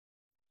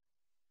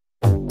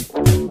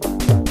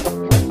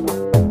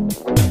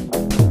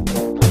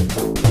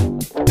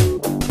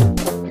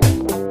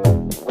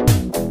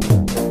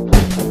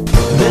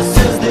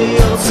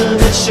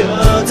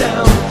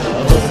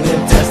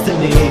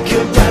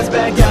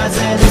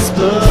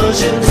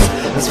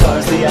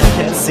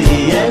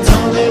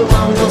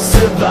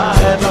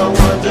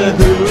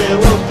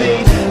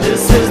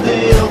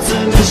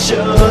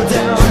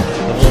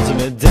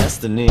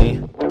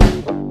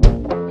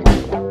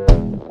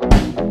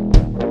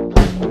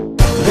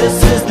This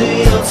is the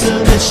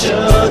ultimate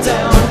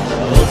showdown,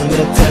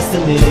 ultimate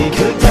destiny.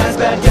 Good guys,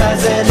 bad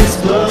guys, and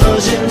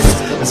explosions.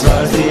 As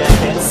far as the eye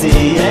can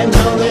see, and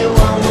only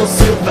one will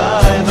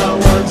survive. I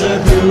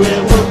wonder who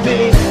it will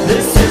be.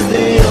 This is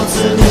the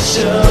ultimate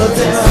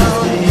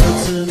showdown.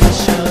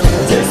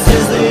 This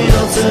is the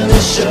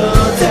ultimate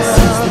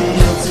showdown.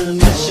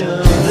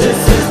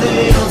 This is the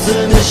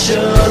ultimate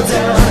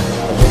showdown,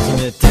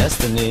 ultimate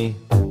destiny.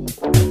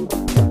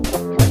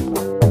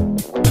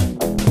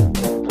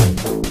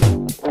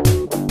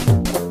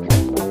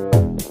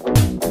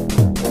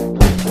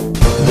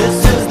 This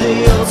is the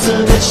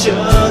ultimate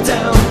showdown.